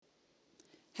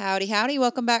Howdy, howdy.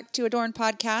 Welcome back to Adorn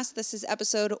Podcast. This is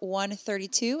episode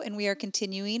 132, and we are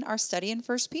continuing our study in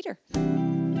 1 Peter.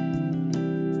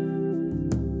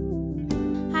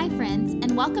 Hi, friends,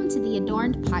 and welcome to the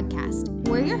Adorned Podcast.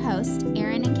 We're your hosts,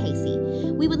 Aaron and Casey.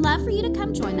 We would love for you to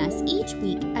come join us each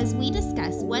week as we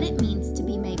discuss what it means to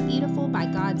be made beautiful by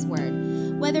God's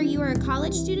Word. Whether you are a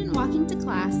college student walking to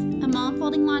class, a mom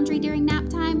folding laundry during nap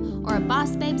time, or a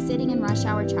boss babe sitting in rush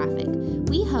hour traffic,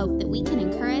 we hope that we can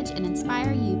encourage and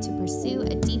inspire you to pursue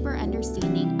a deeper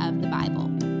understanding of the Bible.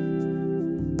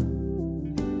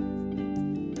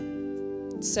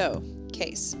 So,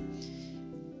 Case,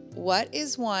 what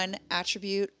is one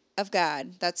attribute of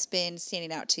God that's been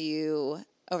standing out to you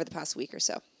over the past week or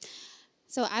so?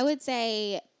 So I would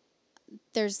say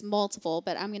there's multiple,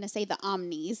 but I'm going to say the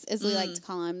omnis, as we like to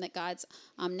call him, that God's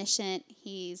omniscient,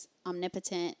 he's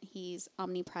omnipotent, he's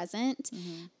omnipresent.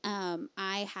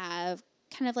 I have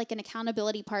kind of like an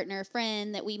accountability partner,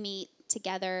 friend that we meet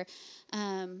together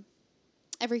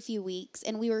every few weeks.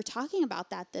 And we were talking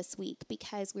about that this week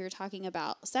because we were talking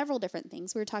about several different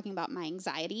things. We were talking about my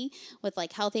anxiety with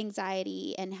like health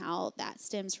anxiety and how that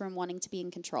stems from wanting to be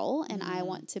in control. And I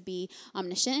want to be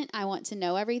omniscient. I want to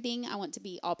know everything. I want to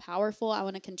be all powerful. I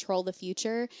want to control the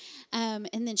future. And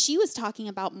then she was talking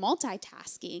about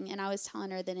multitasking. And I was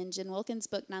telling her that in Jen Wilkins'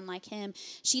 book, None Like Him,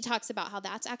 she talks about how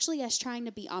that's actually us trying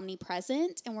to be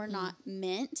omnipresent and we're not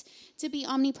meant to be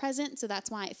omnipresent. So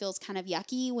that's why it feels kind of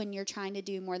yucky when you're trying to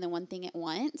do more than one thing at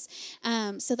once.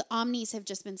 So the omnis have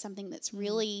just been something that's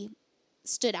really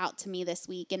stood out to me this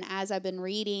week. And as I've been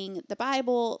reading the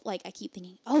Bible, like I keep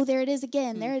thinking, oh, there it is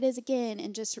again, there it is again.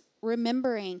 And just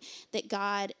remembering that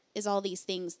God is all these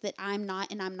things that I'm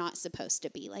not and I'm not supposed to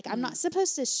be. Like I'm not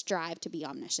supposed to strive to be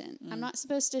omniscient. I'm not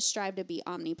supposed to strive to be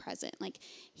omnipresent. Like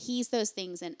he's those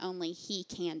things and only he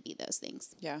can be those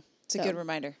things. Yeah, it's a good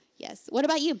reminder. Yes. What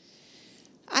about you?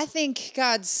 I think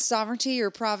God's sovereignty or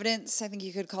providence, I think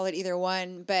you could call it either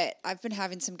one, but I've been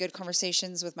having some good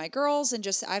conversations with my girls and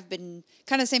just I've been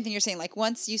kind of the same thing you're saying. Like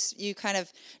once you kind of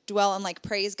dwell and like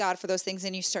praise God for those things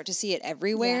and you start to see it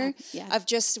everywhere. Yeah.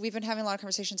 We've been having a lot of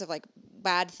conversations of like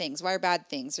bad things. Why are bad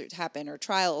things happen or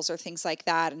trials or things like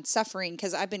that and suffering?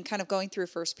 Because I've been kind of going through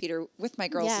 1 Peter with my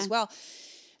girls as well.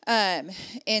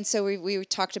 And so we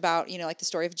talked about, like the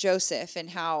story of Joseph and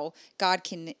how God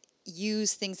can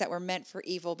use things that were meant for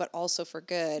evil, but also for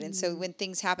good. And so when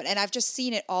things happen, and I've just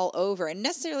seen it all over and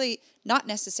not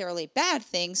necessarily bad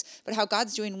things, but how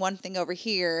God's doing one thing over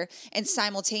here and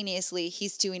simultaneously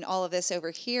he's doing all of this over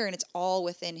here. And it's all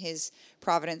within his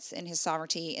providence and his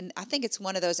sovereignty. And I think it's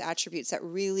one of those attributes that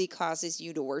really causes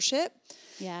you to worship.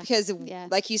 Yeah. Because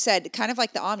like you said, kind of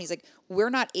like the omnis, like we're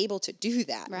not able to do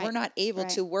that. Right. We're not able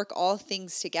to work all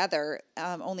things together.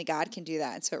 Only God can do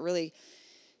that. And so it really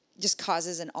just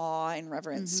causes an awe and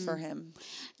reverence for him.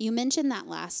 You mentioned that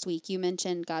last week. You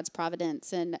mentioned God's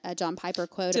providence and a John Piper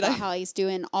quote about how he's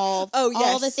doing all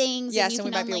the things and you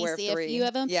can only see a few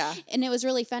of them. Yeah. And it was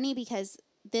really funny because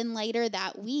then later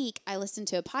that week, I listened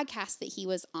to a podcast that he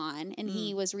was on and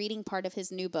he was reading part of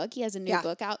his new book. He has a new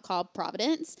book out called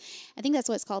Providence. I think that's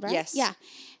what it's called, right? Yes. Yeah.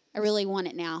 I really want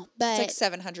it now. But it's like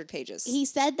 700 pages. He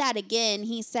said that again.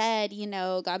 He said,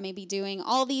 God may be doing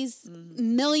all these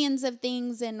millions of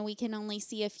things and we can only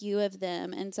see a few of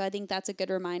them. And so I think that's a good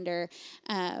reminder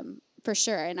for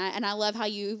sure. And I love how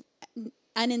you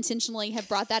unintentionally have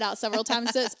brought that out several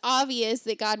times. So it's obvious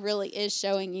that God really is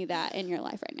showing you that in your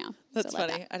life right now. That's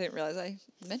funny. I didn't realize I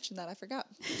mentioned that. I forgot.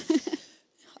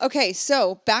 Okay,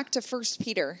 so back to 1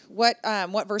 Peter. What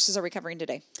verses are we covering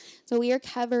today? So we are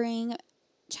covering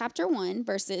chapter 1,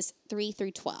 verses 3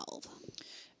 through 12.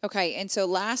 Okay, and so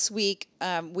last week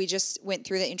we just went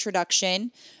through the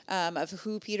introduction of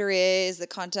who Peter is, the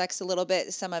context a little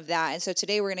bit, some of that. And so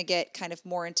today we're going to get kind of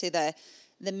more into the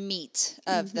meat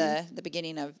of the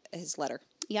beginning of his letter.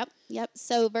 Yep.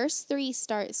 So verse 3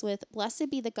 starts with,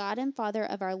 "Blessed be the God and Father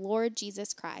of our Lord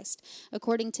Jesus Christ.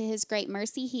 According to his great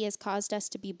mercy, he has caused us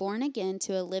to be born again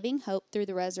to a living hope through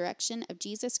the resurrection of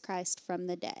Jesus Christ from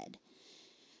the dead."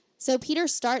 So Peter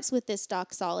starts with this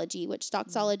doxology, which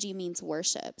doxology means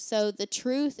worship. So the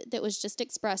truth that was just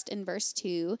expressed in verse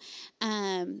 2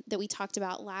 that we talked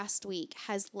about last week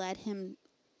has led him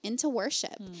into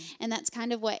worship. And that's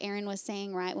kind of what Aaron was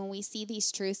saying, right? When we see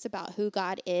these truths about who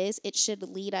God is, it should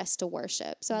lead us to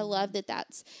worship. So I love that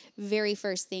that's very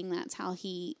first thing. That's how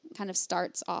he kind of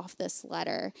starts off this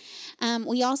letter.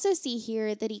 We also see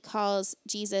here that he calls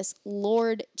Jesus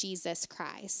Lord Jesus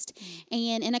Christ.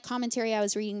 And in a commentary I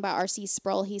was reading by R.C.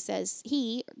 Sproul, he says,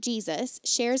 he, Jesus,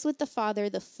 shares with the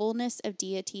Father the fullness of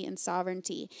deity and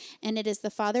sovereignty. And it is the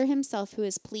Father himself who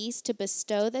is pleased to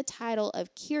bestow the title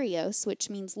of Kyrios, which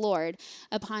means becomes Lord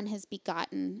upon his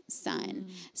begotten Son.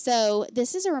 So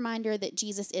this is a reminder that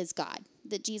Jesus is God,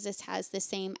 that Jesus has the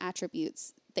same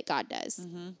attributes that God does.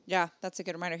 Yeah, that's a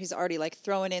good reminder. He's already like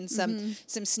throwing in some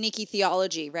sneaky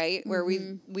theology, right? Where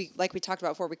we like we talked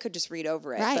about before, we could just read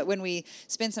over it. Right. But when we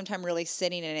spend some time really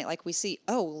sitting in it, like we see,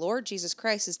 oh, Lord Jesus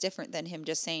Christ is different than him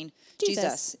just saying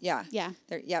Jesus. Yeah. Yeah.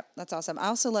 Yep, that's awesome. I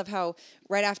also love how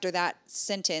right after that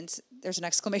sentence, there's an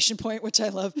exclamation point, which I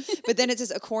love. But then it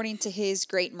says, according to his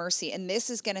great mercy. And this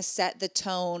is going to set the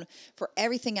tone for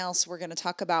everything else we're going to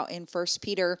talk about in 1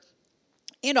 Peter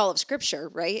and all of Scripture,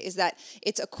 right, is that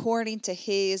it's according to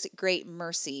his great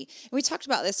mercy. And we talked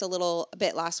about this a little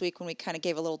bit last week when we kind of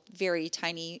gave a little very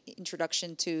tiny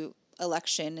introduction to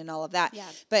election and all of that. Yeah.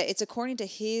 But it's according to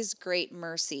his great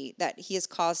mercy that he has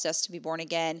caused us to be born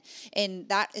again. And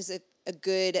that is a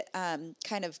good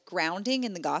kind of grounding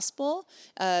in the gospel.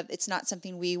 It's not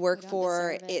something we work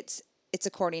for. It's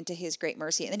according to his great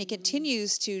mercy. And then he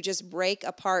continues to just break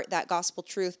apart that gospel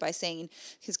truth by saying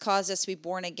he's caused us to be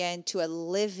born again to a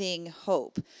living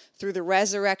hope through the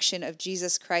resurrection of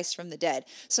Jesus Christ from the dead.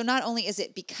 So not only is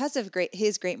it because of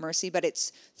his great mercy, but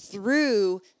it's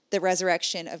through the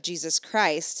resurrection of Jesus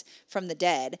Christ from the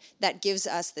dead that gives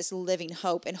us this living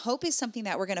hope. And hope is something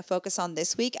that we're going to focus on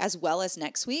this week as well as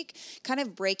next week, kind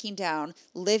of breaking down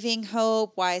living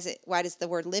hope. Why does the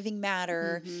word living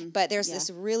matter? But there's this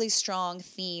really strong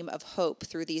theme of hope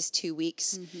through these 2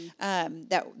 weeks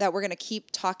that we're going to keep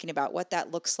talking about what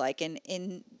that looks like.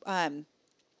 And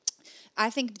I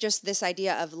think just this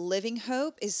idea of living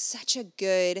hope is such a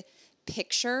good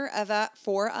picture of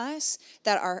for us,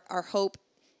 that our hope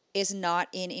is not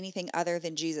in anything other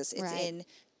than Jesus. It's in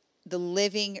the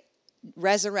living,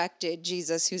 resurrected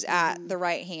Jesus who's at the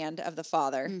right hand of the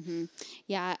Father.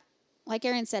 Yeah. Like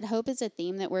Erin said, hope is a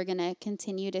theme that we're going to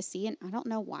continue to see. And I don't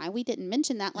know why we didn't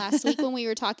mention that last week when we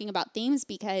were talking about themes,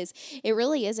 because it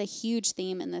really is a huge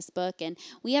theme in this book. And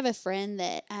we have a friend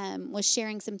that was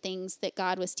sharing some things that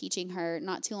God was teaching her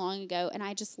not too long ago. And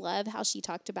I just love how she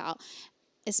talked about,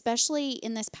 especially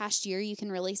in this past year, you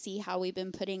can really see how we've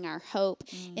been putting our hope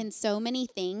in so many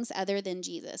things other than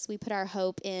Jesus. We put our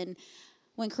hope in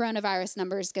when coronavirus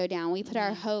numbers go down. We put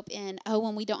our hope in,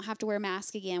 when we don't have to wear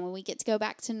masks again, when we get to go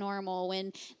back to normal,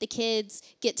 when the kids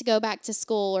get to go back to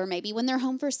school, or maybe when they're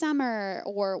home for summer,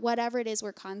 or whatever it is.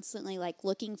 We're constantly like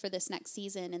looking for this next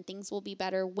season and things will be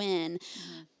better when.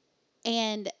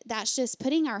 And that's just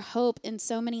putting our hope in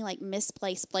so many like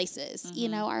misplaced places. You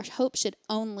know, our hope should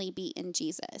only be in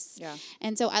Jesus. Yeah.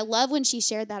 And so I love when she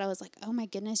shared that. I was like, oh my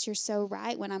goodness, you're so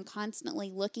right. When I'm constantly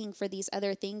looking for these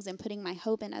other things and putting my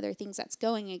hope in other things, that's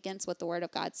going against what the Word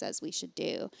of God says we should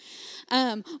do.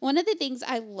 One of the things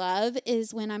I love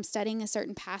is when I'm studying a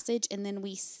certain passage and then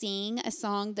we sing a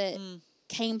song that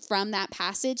came from that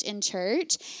passage in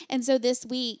church. And so this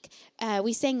week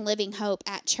we sang Living Hope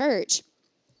at church.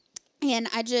 And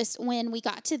when we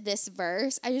got to this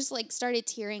verse, I just like started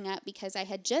tearing up because I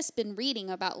had just been reading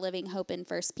about living hope in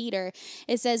 1 Peter.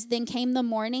 It says, then came the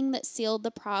morning that sealed the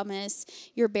promise.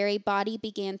 Your very body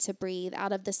began to breathe.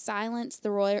 Out of the silence,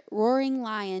 the roaring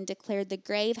lion declared, the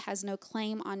grave has no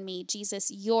claim on me. Jesus,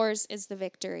 yours is the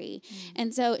victory.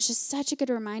 And so it's just such a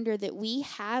good reminder that we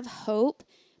have hope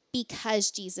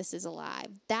because Jesus is alive.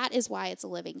 That is why it's a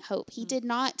living hope. He did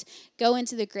not go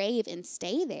into the grave and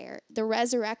stay there. The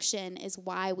resurrection is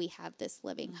why we have this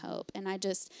living hope. And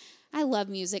I love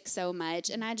music so much.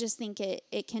 And I just think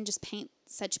it can just paint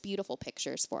such beautiful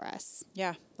pictures for us.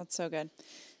 Yeah, that's so good.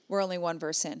 We're only one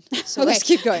verse in, so let's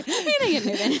keep going.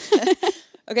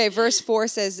 Okay, verse 4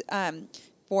 says,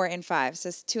 4 and 5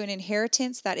 says, to an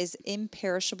inheritance that is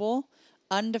imperishable,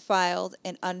 undefiled,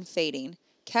 and unfading,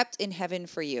 kept in heaven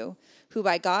for you, who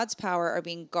by God's power are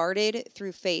being guarded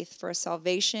through faith for a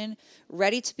salvation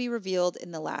ready to be revealed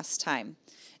in the last time.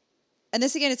 And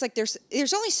this again, it's like there's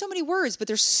only so many words, but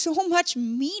there's so much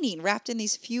meaning wrapped in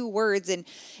these few words. And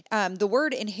the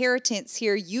word inheritance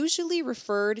here usually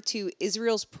referred to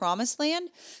Israel's promised land.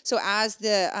 So as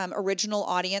the original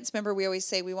audience, remember we always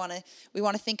say we want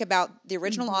to think about the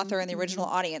original author and the original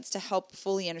audience to help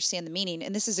fully understand the meaning.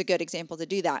 And this is a good example to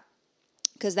do that,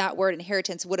 because that word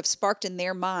inheritance would have sparked in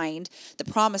their mind the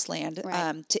promised land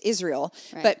to Israel.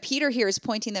 Right. But Peter here is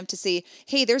pointing them to say,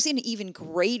 hey, there's an even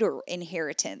greater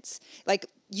inheritance. Like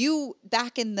you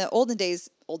back in the olden days,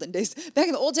 back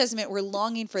in the Old Testament, we're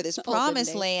longing for this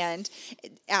promised land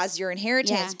as your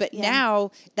inheritance. But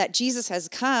now that Jesus has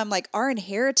come, like our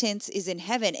inheritance is in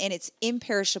heaven and it's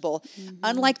imperishable,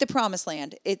 unlike the promised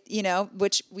land,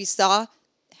 which we saw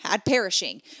had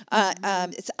perishing.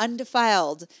 It's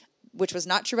undefiled, which was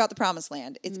not true about the promised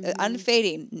land. It's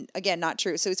unfading. Again, not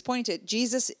true. So it's pointing to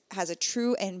Jesus has a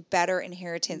true and better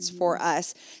inheritance for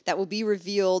us that will be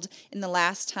revealed in the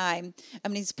last time. I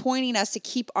mean, he's pointing us to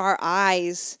keep our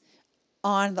eyes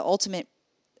on the ultimate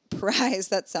prize.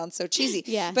 That sounds so cheesy.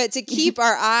 Yeah. But to keep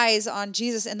our eyes on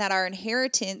Jesus, and that our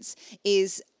inheritance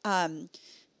is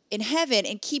in heaven,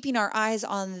 and keeping our eyes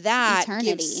on that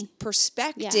gives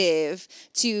perspective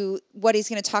to what he's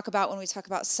going to talk about when we talk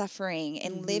about suffering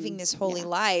and living this holy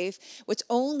life, which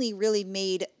only really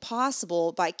made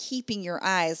possible by keeping your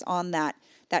eyes on that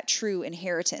true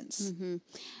inheritance.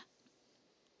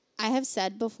 I have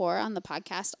said before on the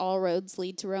podcast, all roads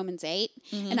lead to Romans 8.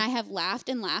 And I have laughed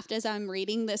and laughed as I'm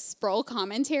reading this Sproul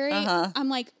commentary. I'm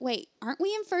like, wait, aren't we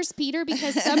in 1 Peter?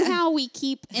 Because somehow we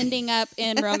keep ending up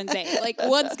in Romans 8. Like,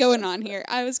 what's going on here?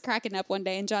 I was cracking up one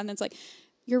day, and Jonathan's like,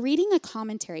 you're reading a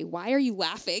commentary. Why are you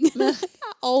laughing? I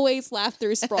always laugh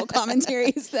through Sproul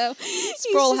commentaries, though.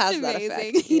 Sproul has amazing. That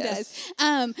effect. He does.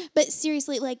 But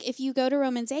seriously, like, if you go to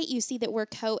Romans 8, you see that we're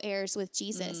co-heirs with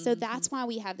Jesus. So that's why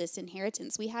we have this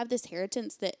inheritance. We have this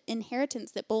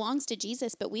inheritance that belongs to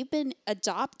Jesus, but we've been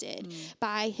adopted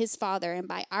by his Father and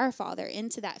by our Father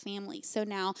into that family. So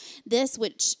now this,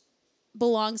 which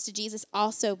belongs to Jesus,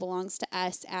 also belongs to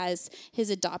us as his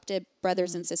adopted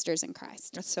brothers and sisters in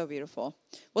Christ. That's so beautiful.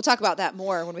 We'll talk about that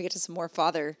more when we get to some more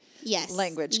father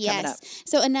language coming up.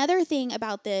 So another thing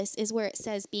about this is where it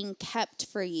says being kept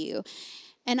for you.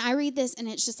 And I read this and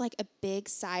it's just like a big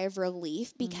sigh of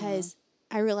relief because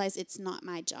I realize it's not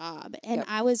my job. And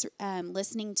I was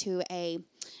listening to a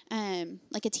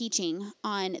teaching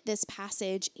on this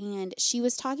passage, and she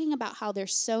was talking about how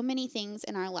there's so many things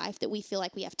in our life that we feel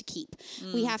like we have to keep.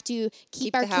 We have to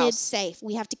keep our kids safe.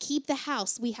 We have to keep the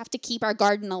house. We have to keep our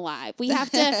garden alive. We have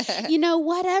to,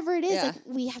 whatever it is, like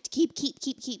we have to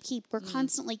keep. We're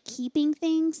constantly keeping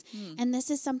things. And this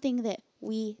is something that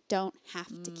we don't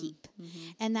have to keep.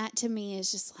 And that to me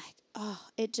is just like,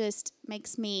 it just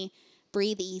makes me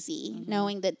breathe easy,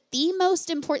 knowing that the most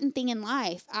important thing in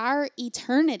life, our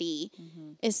eternity,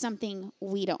 is something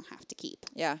we don't have to keep.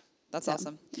 Yeah, that's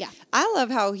awesome. Yeah. I love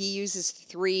how he uses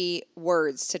 3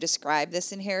 words to describe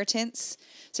this inheritance.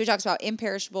 So he talks about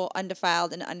imperishable,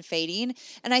 undefiled, and unfading.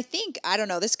 And I think, I don't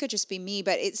know, this could just be me,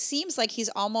 but it seems like he's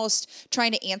almost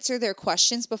trying to answer their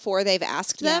questions before they've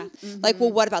asked them. Like,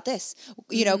 well, what about this?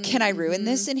 Can I ruin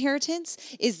this inheritance?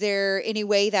 Is there any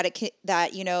way that it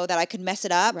that I could mess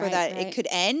it up, or that it could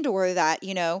end, or that,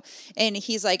 and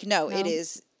he's like, no, it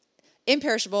is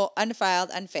imperishable, undefiled,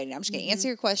 unfading. I'm just going to answer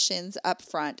your questions up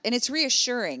front. And it's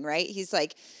reassuring, right? He's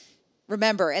like,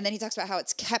 remember, and then he talks about how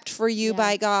it's kept for you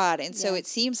by God. And so it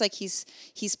seems like he's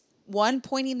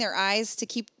pointing their eyes to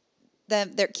keep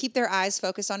their eyes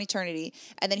focused on eternity.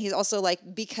 And then he's also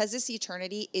like, because this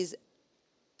eternity is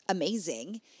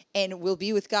amazing and will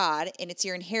be with God, and it's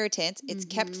your inheritance, it's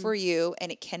kept for you,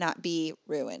 and it cannot be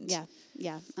ruined.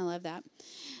 Yeah, I love that.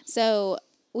 So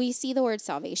we see the word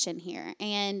salvation here,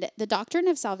 and the doctrine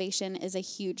of salvation is a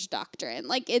huge doctrine.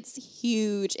 Like, it's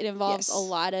huge. It involves a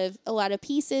lot of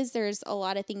pieces. There's a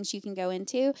lot of things you can go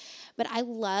into, but I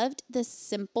loved the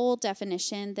simple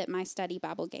definition that my study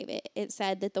Bible gave it. It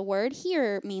said that the word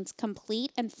here means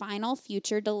complete and final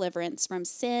future deliverance from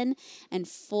sin and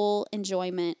full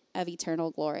enjoyment of eternal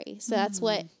glory. So that's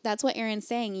what Aaron's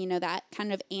saying. That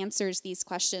kind of answers these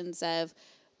questions of,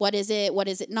 what is it? What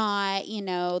is it not?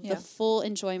 The full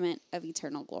enjoyment of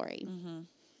eternal glory.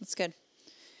 That's good.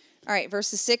 All right,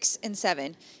 verses 6 and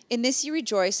 7. In this you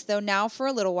rejoice, though now for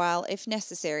a little while, if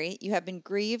necessary, you have been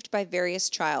grieved by various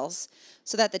trials,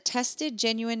 so that the tested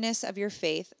genuineness of your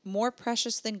faith, more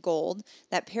precious than gold,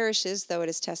 that perishes though it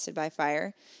is tested by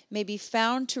fire, may be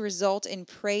found to result in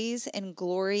praise and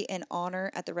glory and honor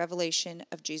at the revelation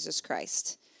of Jesus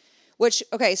Christ.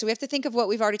 So we have to think of what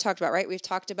we've already talked about, right? We've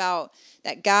talked about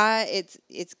that God,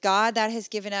 it's God that has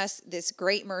given us this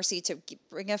great mercy to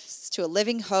bring us to a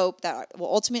living hope that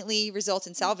will ultimately result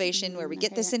in salvation, where we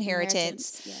get this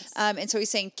inheritance. Yes. And so he's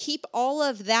saying, keep all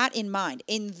of that in mind.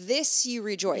 In this you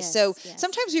rejoice.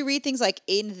 Sometimes we read things like,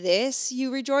 in this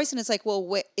you rejoice, and it's like, well,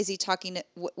 which is he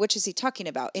talking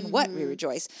about? In what we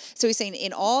rejoice? So he's saying,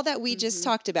 in all that we just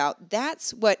talked about,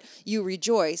 that's what you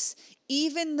rejoice,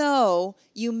 even though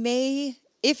you may,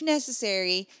 if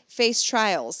necessary, face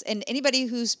trials. And anybody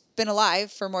who's been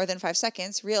alive for more than 5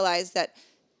 seconds realize that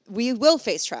we will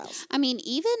face trials. I mean,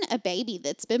 even a baby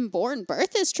that's been born,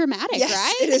 birth is traumatic, Yes,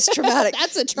 right? it is traumatic.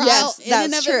 That's a trial in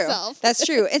and of true. itself. That's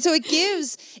true. And so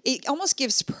it almost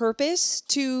gives purpose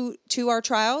to our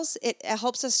trials. It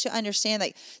helps us to understand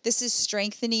like this is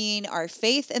strengthening our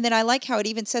faith. And then I like how it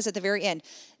even says at the very end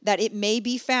that it may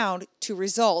be found to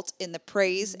result in the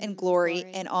praise and glory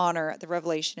and honor, the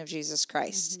revelation of Jesus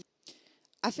Christ. Mm-hmm.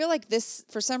 I feel like this,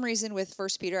 for some reason, with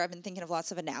First Peter, I've been thinking of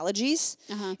lots of analogies.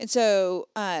 And so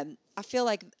I feel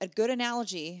like a good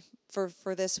analogy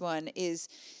for this one is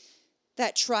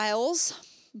that trials,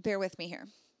 bear with me here,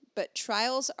 but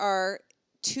trials are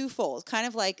twofold, kind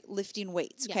of like lifting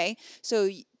weights, okay? So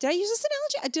did I use this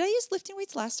analogy? Did I use lifting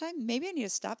weights last time? Maybe I need to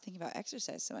stop thinking about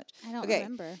exercise so much. I don't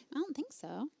remember. I don't think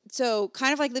so. So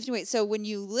kind of like lifting weights. So when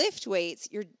you lift weights,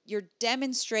 you're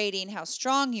demonstrating how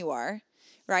strong you are,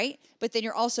 right? But then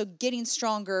you're also getting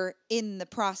stronger in the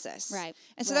process. Right.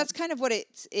 And so that's kind of what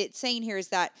it's saying here is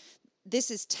that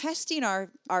this is testing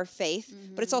our faith,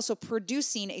 but it's also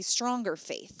producing a stronger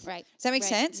faith. Right. Does that make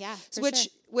sense? Yeah.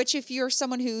 Which if you're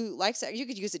someone who likes that, you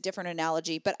could use a different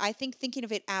analogy, but I think thinking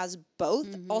of it as both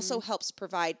also helps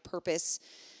provide purpose.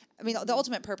 I mean, the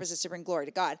ultimate purpose is to bring glory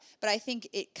to God, but I think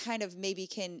it kind of maybe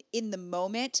can, in the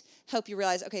moment, help you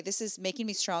realize, okay, this is making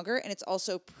me stronger, and it's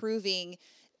also proving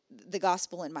the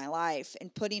gospel in my life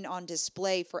and putting on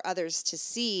display for others to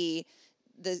see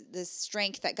the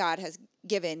strength that God has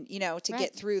given, to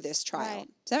get through this trial. Right.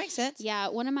 Does that make sense? Yeah,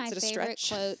 one of my favorite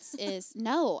quotes is,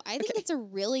 no, I think it's a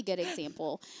really good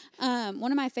example.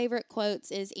 One of my favorite quotes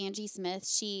is Angie Smith.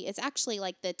 It's actually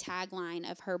like the tagline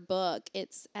of her book.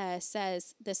 It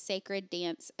says, "The sacred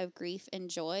dance of grief and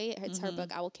joy." It's her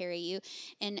book, "I Will Carry You."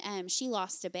 And she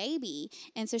lost a baby.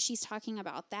 And so she's talking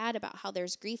about that, about how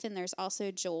there's grief and there's also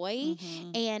joy.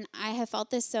 And I have felt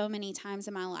this so many times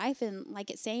in my life. And like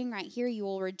it's saying right here, you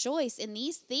will rejoice in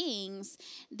these things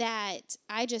that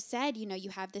I just said, you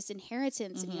have this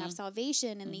inheritance and you have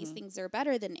salvation and these things are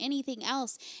better than anything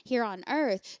else here on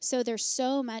earth. So there's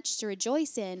so much to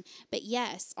rejoice in. But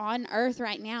yes, on earth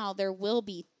right now, there will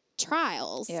be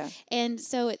trials. Yeah. And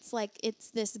so it's like, it's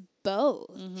this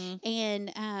both.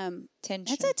 And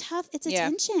tension. It's a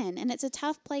tension, and it's a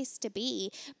tough place to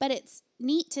be, but it's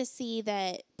neat to see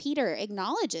that Peter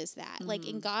acknowledges that, like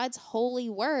in God's holy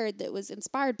word that was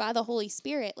inspired by the Holy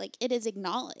Spirit, like it is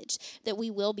acknowledged that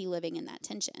we will be living in that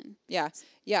tension. Yeah.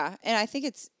 Yeah. And I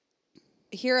think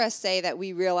hear us say that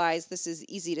we realize this is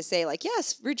easy to say, like,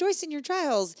 yes, rejoice in your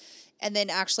trials. And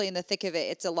then actually in the thick of it,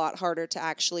 it's a lot harder to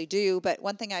actually do. But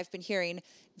one thing I've been hearing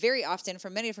very often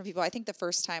from many different people, I think the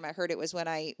first time I heard it was when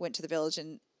I went to the Village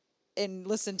and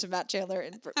listened to Matt Chandler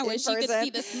in person. I wish you could see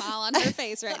the smile on her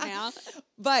face right now.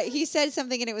 But he said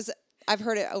something, and I've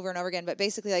heard it over and over again, but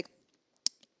basically like,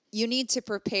 you need to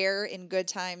prepare in good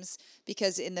times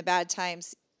because in the bad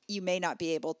times, you may not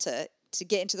be able to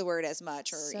get into the word as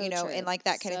much or, and like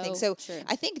that kind of thing. So true.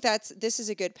 I think this is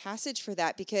a good passage for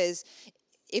that, because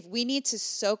if we need to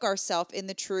soak ourselves in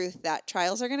the truth that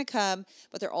trials are going to come,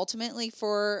 but they're ultimately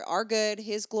for our good,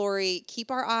 His glory,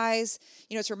 keep our eyes,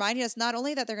 it's reminding us not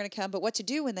only that they're going to come, but what to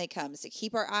do when they come, is to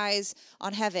keep our eyes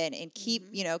on heaven and keep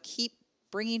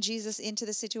bringing Jesus into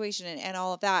the situation and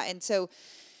all of that. And so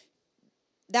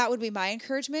that would be my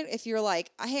encouragement. If you're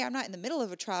like, hey, I'm not in the middle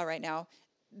of a trial right now,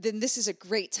 then this is a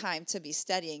great time to be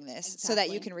studying this so that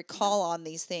you can recall on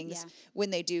these things when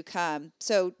they do come.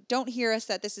 So don't hear us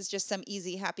that this is just some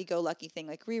easy, happy-go-lucky thing.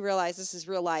 Like, we realize this is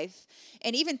real life.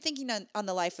 And even thinking on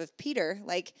the life of Peter,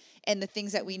 like, and the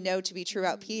things that we know to be true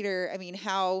about Peter, I mean,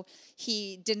 how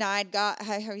he denied God,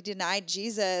 how he denied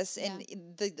Jesus, and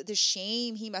the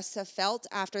shame he must have felt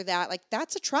after that. Like,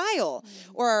 that's a trial.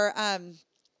 Or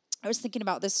I was thinking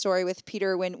about this story with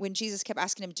Peter when Jesus kept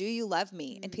asking him, "Do you love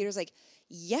me?" And Peter's like,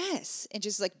 "Yes." And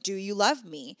just like, "Do you love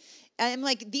me?" And I'm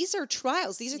like, these are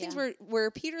trials. These are things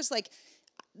where Peter's like,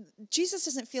 Jesus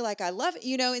doesn't feel like I love it,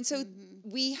 and so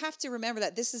we have to remember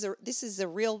that this is a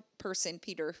real person,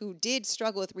 Peter, who did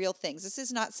struggle with real things. This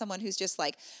is not someone who's just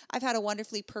like, I've had a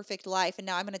wonderfully perfect life, and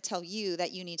now I'm going to tell you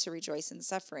that you need to rejoice in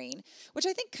suffering, which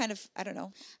I think kind of, I don't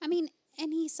know. I mean,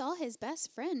 and he saw his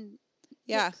best friend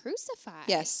get crucified.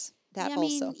 Yes. That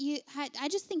also. I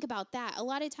just think about that. A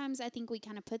lot of times I think we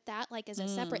kind of put that like as a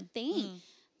separate thing.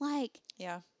 Like,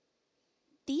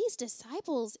 these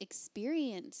disciples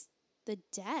experienced the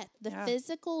death, the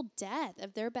physical death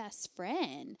of their best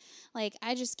friend. Like,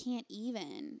 I just can't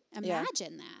even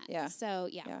imagine that. Yeah. So,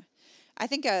 yeah. I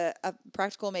think a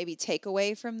practical maybe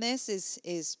takeaway from this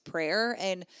is prayer.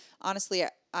 And honestly,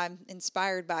 I'm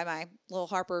inspired by my little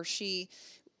Harper.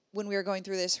 When we were going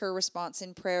through this, her response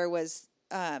in prayer was,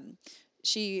 I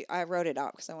wrote it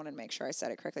out because I wanted to make sure I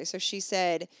said it correctly. So she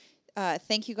said,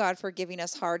 thank you, God, for giving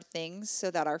us hard things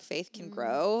so that our faith can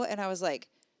grow. And I was like,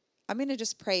 I'm going to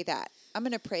just pray that. I'm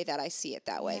going to pray that I see it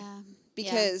that way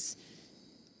because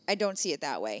I don't see it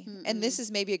that way. And this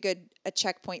is maybe a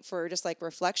checkpoint for just like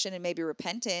reflection and maybe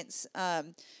repentance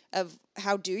of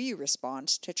how do you respond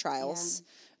to trials?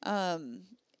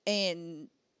 And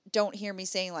don't hear me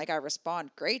saying like I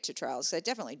respond great to trials. I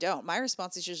definitely don't. My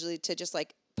response is usually to just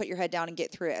like put your head down and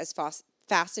get through it as fast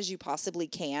as you possibly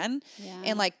can.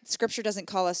 And like scripture doesn't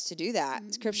call us to do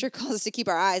that. Scripture calls us to keep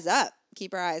our eyes up,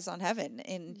 keep our eyes on heaven.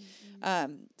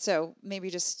 And so maybe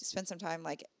just spend some time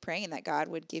like praying that God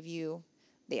would give you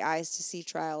the eyes to see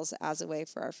trials as a way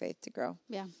for our faith to grow.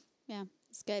 Yeah.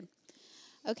 It's good.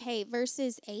 Okay,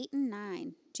 verses 8 and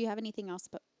 9. Do you have anything else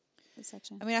about this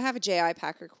section? I mean, I have a J.I.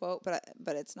 Packer quote,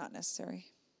 but it's not necessary.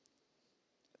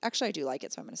 Actually, I do like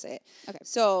it, so I'm going to say it. Okay.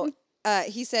 So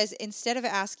he says, instead of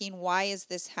asking, why is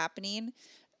this happening?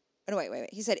 Oh, no, wait.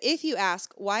 He said, if you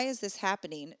ask, why is this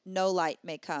happening? No light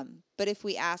may come. But if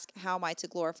we ask, how am I to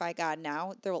glorify God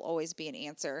now? There will always be an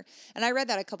answer. And I read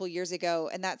that a couple years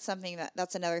ago, and that's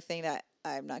another thing that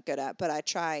I'm not good at, but I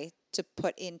try to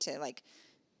put into like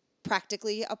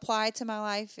practically apply to my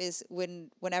life is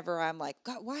whenever I'm like,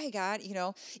 God, why God? You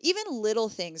know, even little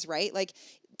things, right? Like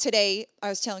today I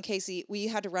was telling Casey, we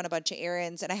had to run a bunch of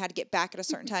errands and I had to get back at a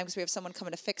certain time because we have someone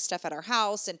coming to fix stuff at our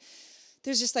house. And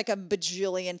there's just like a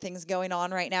bajillion things going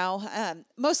on right now.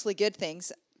 Mostly good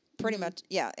things, pretty much.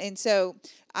 Yeah. And so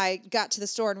I got to the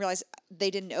store and realized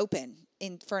they didn't open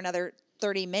for another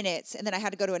 30 minutes. And then I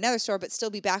had to go to another store, but still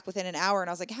be back within an hour. And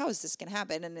I was like, how is this going to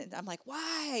happen? And I'm like,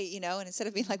 why? You know, and instead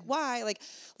of being like, why? Like,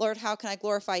 Lord, how can I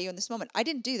glorify you in this moment? I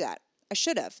didn't do that. I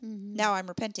should have. Now I'm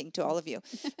repenting to all of you.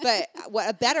 But what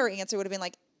a better answer would have been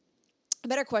like, a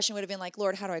better question would have been like,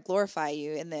 Lord, how do I glorify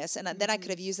you in this? And then I could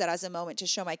have used that as a moment to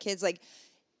show my kids like,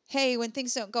 hey, when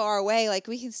things don't go our way, like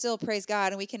we can still praise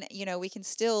God and we can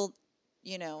still,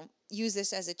 use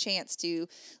this as a chance to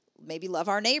maybe love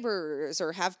our neighbors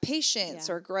or have patience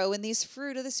or grow in these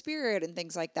fruit of the Spirit and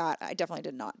things like that. I definitely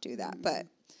did not do that, but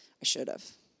I should have.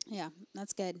 Yeah,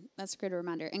 that's good. That's a good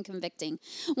reminder and convicting.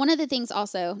 One of the things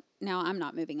also, now I'm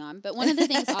not moving on, but one of the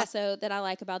things also that I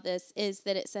like about this is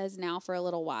that it says now for a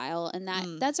little while. And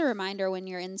that's a reminder when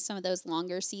you're in some of those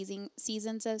longer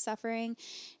seasons of suffering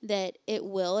that it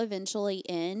will eventually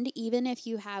end, even if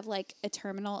you have like a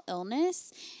terminal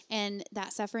illness and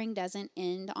that suffering doesn't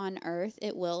end on earth,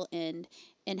 it will end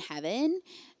in heaven.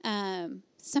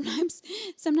 Sometimes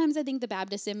I think the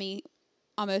Baptist in me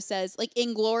almost says like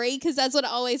in glory, because that's what I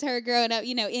always heard growing up,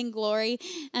 in glory.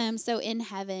 So in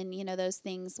heaven, those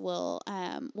things will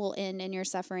end and your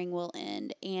suffering will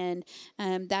end. And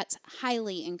that's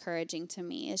highly encouraging to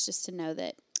me, is just to know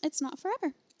that it's not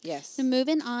forever. Yes. So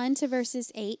moving on to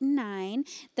verses 8 and 9,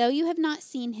 though you have not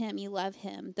seen him, you love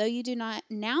him. Though you do not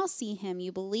now see him,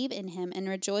 you believe in him and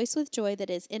rejoice with joy that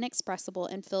is inexpressible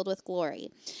and filled with glory,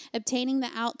 obtaining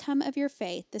the outcome of your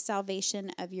faith, the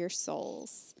salvation of your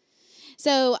souls.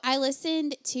 So I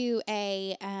listened to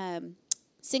a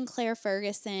Sinclair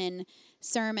Ferguson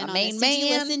sermon on this. Did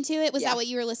you listen to it? Was that what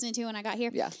you were listening to when I got here?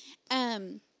 Yeah.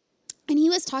 And he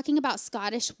was talking about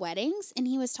Scottish weddings, and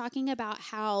he was talking about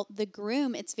how the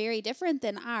groom, it's very different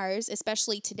than ours,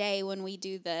 especially today when we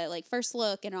do the like first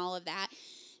look and all of that.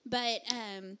 But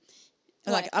I'm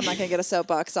not going to get a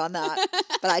soapbox on that,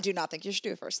 but I do not think you should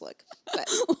do a first look. But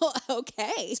well,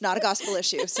 okay. It's not a gospel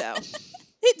issue, so...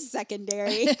 It's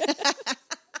secondary. Okay.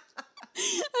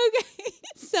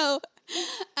 So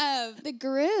the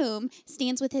groom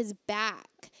stands with his back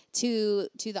to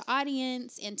the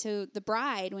audience and to the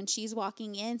bride when she's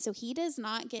walking in. So he does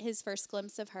not get his first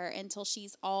glimpse of her until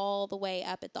she's all the way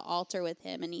up at the altar with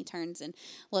him, and he turns and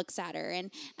looks at her. And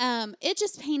it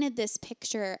just painted this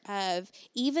picture of,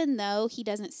 even though he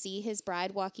doesn't see his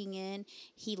bride walking in,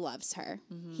 he loves her.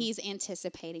 Mm-hmm. He's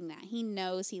anticipating that. He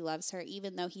knows he loves her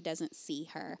even though he doesn't see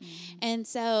her. Mm-hmm. And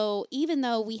so even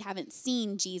though we haven't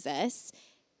seen Jesus,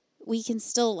 we can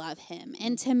still love him.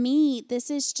 And to me, this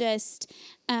is just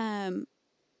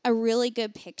a really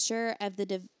good picture of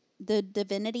the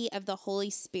divinity of the Holy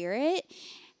Spirit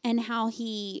and how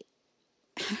he...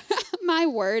 my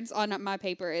words on my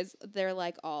paper they're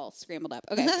like all scrambled up.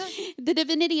 Okay. The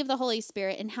divinity of the Holy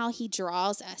Spirit and how he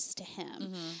draws us to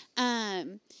him.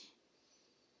 Mm-hmm.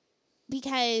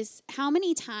 Because how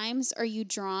many times are you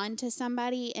drawn to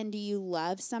somebody and do you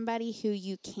love somebody who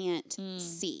you can't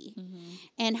see? Mm-hmm.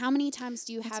 And how many times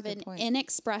do you have an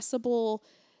inexpressible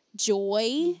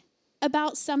joy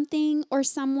about something or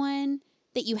someone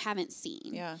that you haven't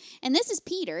seen. Yeah. And this is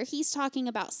Peter. He's talking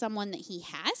about someone that he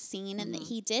has seen and that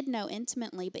he did know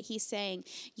intimately, but he's saying,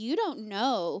 you don't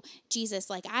know Jesus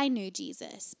like I knew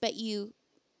Jesus, but you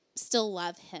still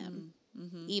love him,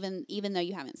 even though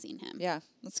you haven't seen him. Yeah,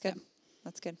 that's good.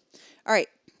 That's good. All right.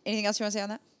 Anything else you want to say on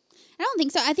that? I don't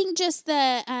think so. I think just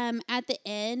the at the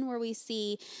end where we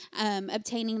see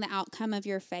obtaining the outcome of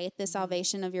your faith, the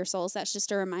salvation of your souls, that's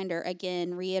just a reminder,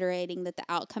 again, reiterating that the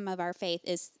outcome of our faith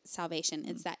is salvation.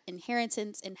 It's that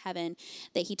inheritance in heaven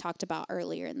that he talked about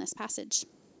earlier in this passage.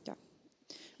 Yeah.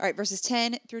 All right, verses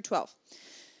 10 through 12.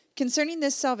 Concerning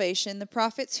this salvation, the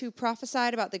prophets who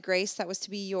prophesied about the grace that was to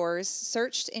be yours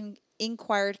searched and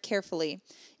inquired carefully,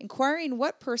 inquiring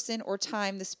what person or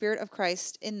time the Spirit of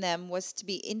Christ in them was to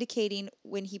be indicating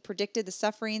when he predicted the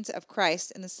sufferings of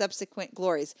Christ and the subsequent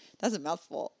glories. That's a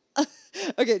mouthful.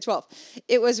 Okay, 12.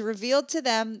 It was revealed to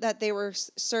them that they were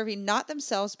serving not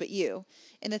themselves but you,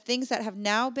 and the things that have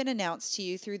now been announced to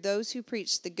you through those who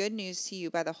preached the good news to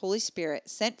you by the Holy Spirit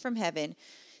sent from heaven,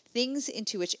 things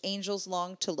into which angels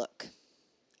long to look.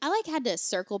 I had to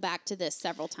circle back to this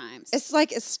several times.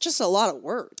 It's just a lot of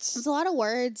words. It's a lot of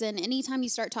words, and anytime you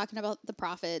start talking about the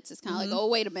prophets, it's kind of like, oh,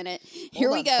 wait a minute.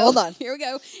 Here we go. Hold on. Here we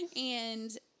go.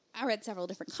 And I read several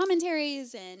different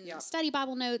commentaries and study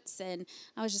Bible notes, and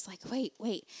I was just like,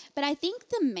 wait. But I think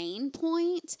the main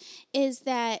point is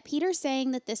that Peter's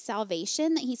saying that this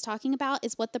salvation that he's talking about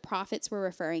is what the prophets were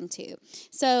referring to.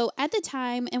 So at the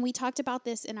time, and we talked about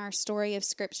this in our Story of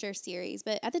Scripture series,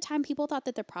 but at the time, people thought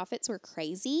that the prophets were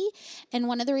crazy. And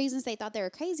one of the reasons they thought they were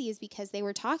crazy is because they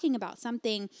were talking about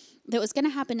something that was going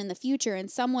to happen in the future and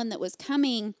someone that was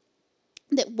coming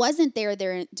that wasn't there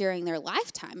during their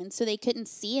lifetime. And so they couldn't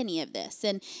see any of this.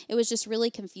 And it was just really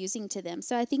confusing to them.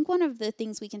 So I think one of the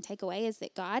things we can take away is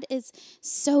that God is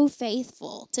so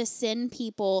faithful to send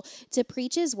people to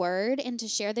preach his word and to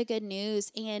share the good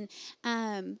news. And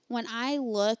when I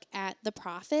look at the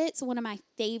prophets, one of my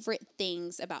favorite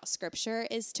things about scripture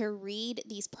is to read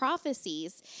these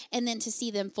prophecies and then to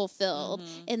see them fulfilled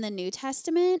in the New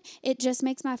Testament. It just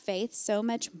makes my faith so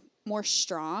much more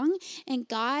strong. And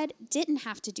God didn't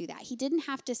have to do that. He didn't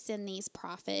have to send these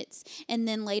prophets and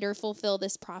then later fulfill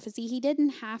this prophecy. He didn't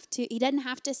have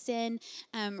to send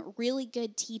really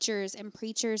good teachers and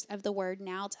preachers of the word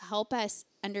now to help us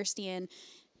understand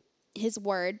his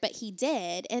word, but he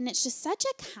did. And it's just such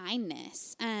a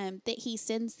kindness that he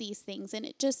sends these things. And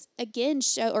it just, again,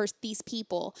 these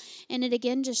people. And it,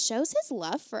 again, just shows his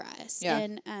love for us. Yeah.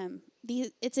 And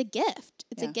it's a gift.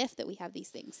 It's a gift that we have these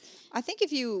things. I think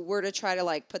if you were to try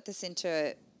to put this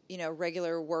into,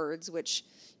 regular words, which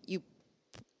you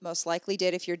most likely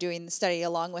did if you're doing the study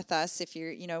along with us, if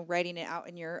you're, writing it out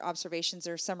in your observations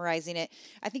or summarizing it,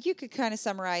 I think you could kind of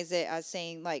summarize it as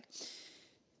saying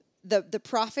the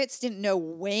prophets didn't know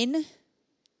when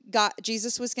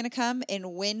Jesus was going to come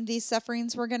and when these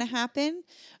sufferings were going to happen.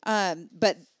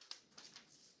 But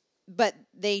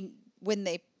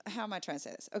how am I trying to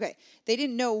say this? Okay. They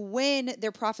didn't know when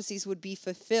their prophecies would be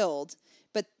fulfilled,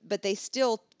 but they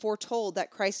still foretold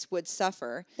that Christ would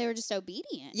suffer. They were just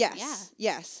obedient. Yes.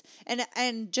 Yeah. Yes.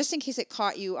 And just in case it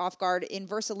caught you off guard, in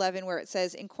verse 11 where it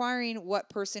says, inquiring what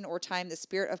person or time the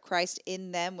Spirit of Christ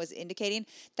in them was indicating,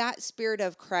 that Spirit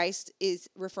of Christ is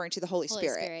referring to the Holy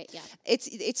Spirit. Yeah.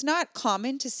 It's not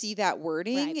common to see that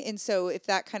wording. Right. And so if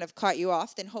that kind of caught you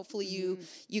off, then hopefully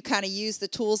you kind of use the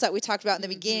tools that we talked about in the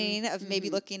beginning of maybe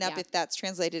looking up if that's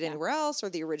translated anywhere else or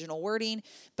the original wording.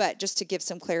 But just to give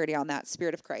some clarity on that,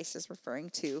 Spirit of Christ is referring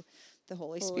to the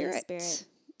Holy Spirit.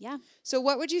 Yeah. So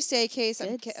what would you say, Case?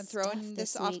 I'm throwing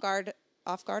this off guard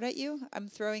at you. I'm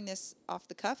throwing this off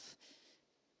the cuff.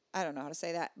 I don't know how to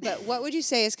say that. But what would you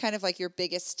say is kind of your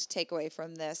biggest takeaway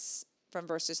from this, from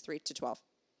verses 3 to 12?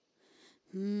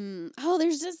 Oh,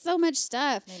 there's just so much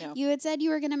stuff. I know. You had said you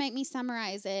were going to make me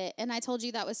summarize it, and I told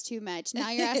you that was too much.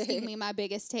 Now you're asking me my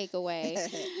biggest takeaway.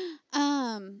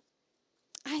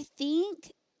 I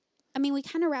think... we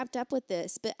kind of wrapped up with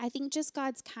this, but I think just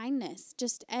God's kindness,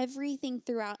 just everything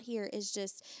throughout here is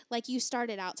just like you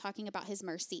started out talking about his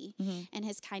mercy and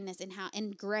his kindness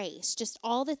and grace, just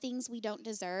all the things we don't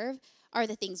deserve are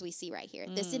the things we see right here.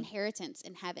 This inheritance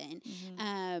in heaven,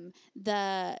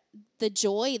 the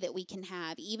joy that we can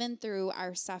have even through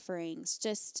our sufferings,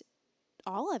 just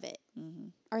all of it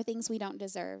are things we don't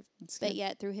deserve. But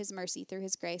yet through his mercy, through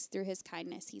his grace, through his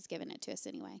kindness, he's given it to us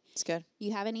anyway. It's good.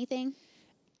 You have anything?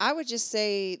 I would just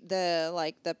say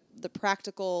the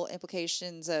practical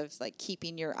implications of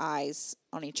keeping your eyes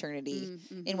on eternity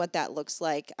and what that looks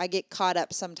like. I get caught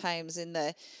up sometimes in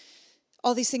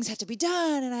all these things have to be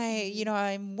done, and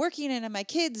I'm working and my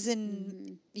kids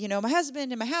and my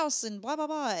husband and my house and blah, blah,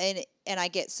 blah. And I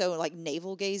get so like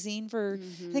navel gazing I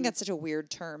think that's such a weird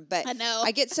term, but I know.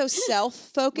 I get so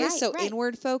self-focused, Right.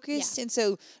 inward focused. Yeah. And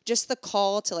so just the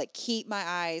call to like keep my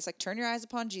eyes, like turn your eyes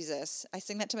upon Jesus. I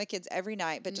sing that to my kids every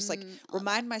night, but just like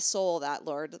remind my soul that,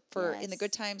 Lord, for in the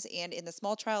good times and in the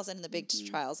small trials and in the big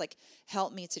trials, like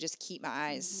help me to just keep my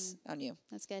eyes on you.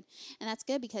 That's good. And that's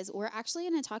good because we're actually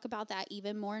going to talk about that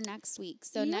even more next week.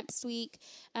 So next week,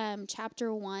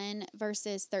 chapter 1,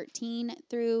 verses 13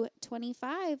 through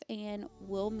 25, and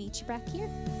we'll meet you back here.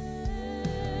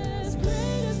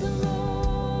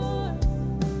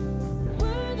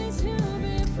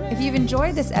 If you've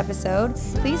enjoyed this episode,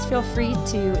 please feel free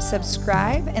to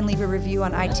subscribe and leave a review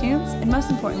on iTunes, and most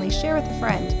importantly, share with a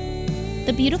friend.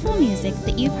 The beautiful music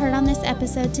that you've heard on this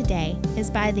episode today is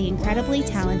by the incredibly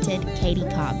talented Katie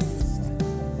Cobbs.